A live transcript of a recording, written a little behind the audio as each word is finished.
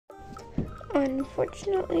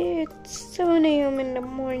Unfortunately, it's 7 a.m. in the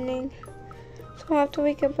morning, so I have to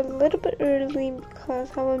wake up a little bit early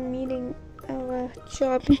because I have a meeting, I have a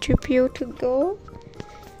job interview to go,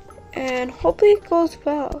 and hopefully it goes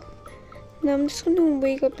well. Now I'm just gonna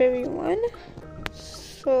wake up everyone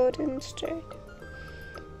so then start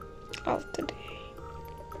of the day.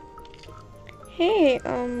 Hey,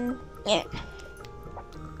 Yeah.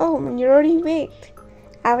 oh, you're already awake.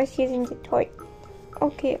 I was using the toy.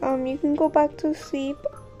 Okay, you can go back to sleep.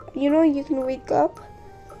 You know you can wake up.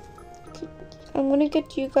 I'm gonna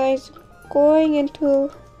get you guys going into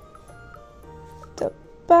the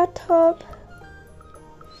bathtub.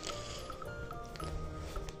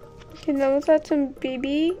 Okay, now let's add some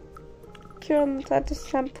baby. Here, let's add the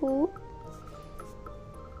shampoo.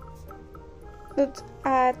 Let's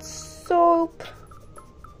add soap.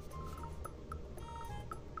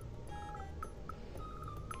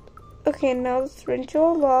 Okay, now let's rinse it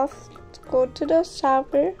all off. Let's go to the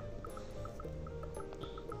shower.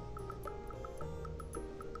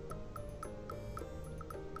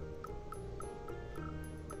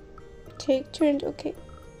 Take turns. Okay,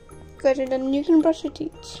 got it done. You can brush your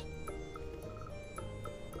teeth.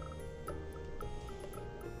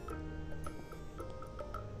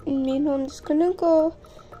 Meanwhile, I'm just gonna go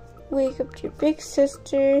wake up your big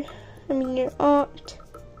sister. Your aunt.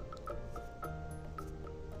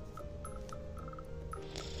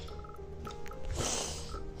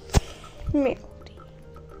 Melody.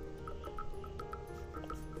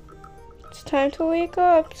 It's time to wake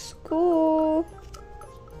up. School.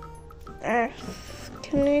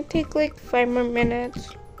 Can I take like 5 more minutes?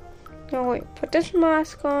 No, wait. Put this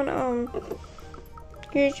mask on.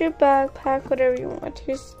 Here's your backpack, whatever you want.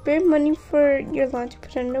 Here's spare money for your lunch.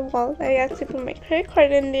 Put it in the wallet. I actually put my credit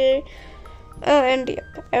card in there. And yep,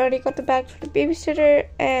 I already got the bag for the babysitter.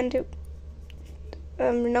 And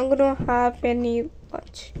we're not gonna have any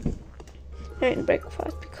lunch and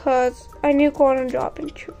breakfast because I need to go on a job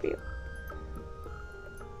interview.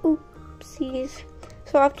 Oopsies.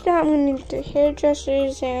 So after that, I'm gonna need the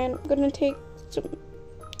hairdressers and I'm gonna take some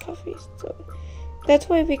coffee. So that's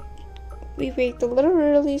why we wait a little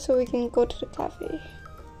early so we can go to the cafe.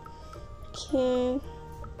 Okay.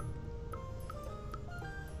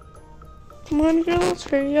 Come on, girls,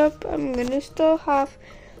 hurry up. I'm gonna still have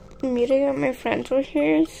a meeting at my friends over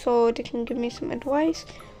here so they can give me some advice.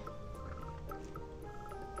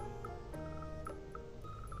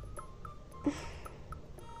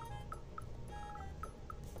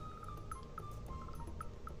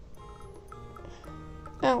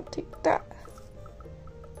 I'll take that.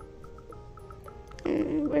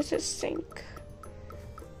 Where's the sink?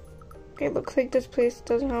 Okay, looks like this place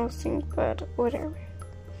doesn't have a sink, but whatever.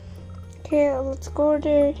 Okay, let's go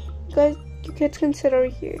there. You kids can sit over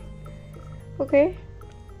here. Okay?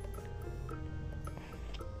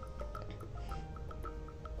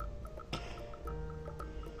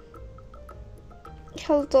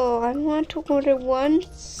 Hello, I want to order 1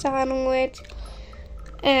 sandwich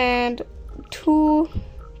and 2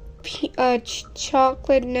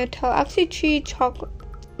 chocolate Nutella. Actually, 2 chocolate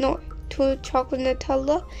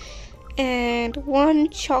Nutella and 1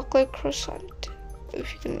 chocolate croissant.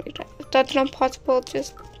 If you can read that. If that's not possible,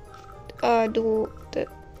 just do the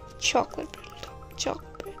chocolate bread.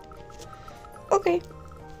 Okay.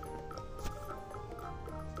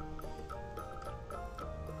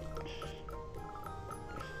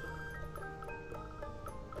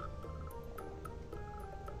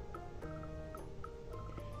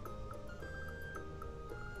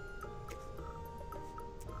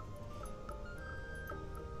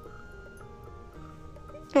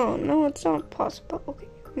 Oh no, it's not possible. Okay,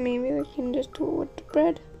 maybe we can just do it with the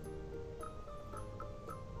bread.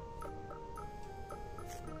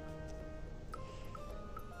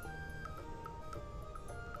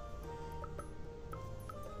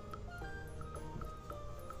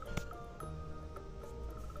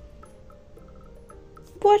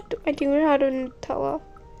 What? I think we're out of Nutella.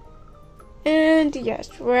 And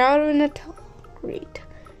yes, we're out of Nutella. Great.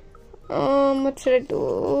 What should I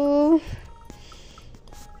do?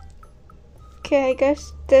 Okay, I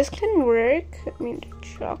guess this can work. I mean,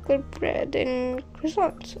 chocolate bread and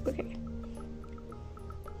croissants. Okay.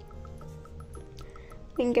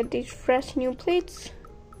 We can get these fresh new plates.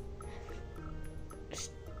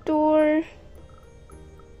 Store.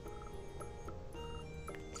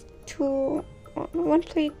 1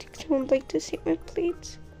 plate. Someone like to see my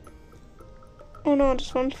plates. Oh no,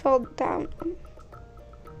 this one fell down.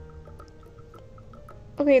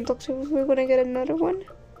 Okay, it looks like we're gonna get another one.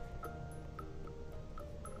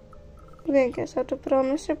 Okay, I guess I have to put on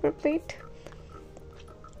a separate plate.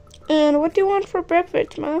 And what do you want for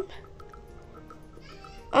breakfast, Mom?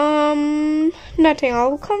 Nothing.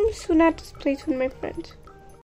 I'll come soon at this place with my friends.